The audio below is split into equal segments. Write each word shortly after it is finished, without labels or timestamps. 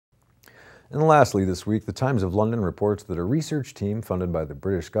And lastly this week, the Times of London reports that a research team funded by the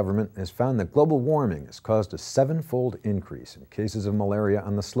British government has found that global warming has caused a 7-fold increase in cases of malaria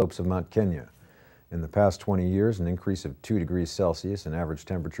on the slopes of Mount Kenya. In the past 20 years, an increase of 2 degrees Celsius in average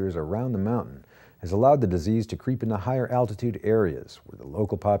temperatures around the mountain has allowed the disease to creep into higher altitude areas where the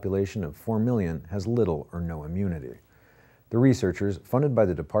local population of 4 million has little or no immunity. The researchers, funded by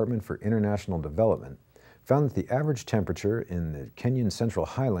the Department for International Development, found that the average temperature in the Kenyan Central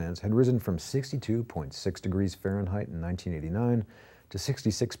Highlands had risen from 62.6 degrees Fahrenheit in 1989 to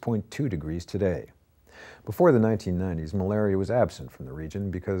 66.2 degrees today. Before the 1990s, malaria was absent from the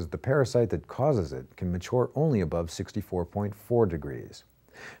region because the parasite that causes it can mature only above 64.4 degrees.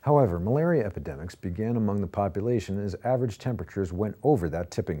 However, malaria epidemics began among the population as average temperatures went over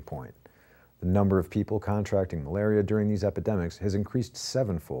that tipping point. The number of people contracting malaria during these epidemics has increased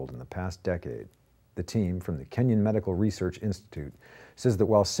 7-fold in the past decade. The team from the Kenyan Medical Research Institute says that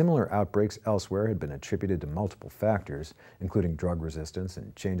while similar outbreaks elsewhere had been attributed to multiple factors, including drug resistance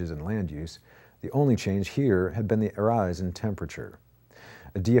and changes in land use, the only change here had been the rise in temperature.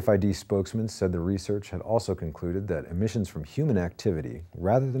 A DFID spokesman said the research had also concluded that emissions from human activity,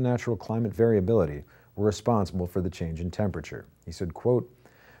 rather than natural climate variability, were responsible for the change in temperature. He said, quote,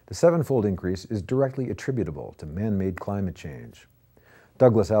 "The 7-fold increase is directly attributable to man-made climate change."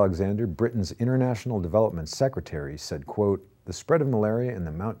 Douglas Alexander, Britain's International Development Secretary, said, quote, "The spread of malaria in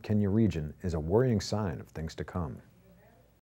the Mount Kenya region is a worrying sign of things to come."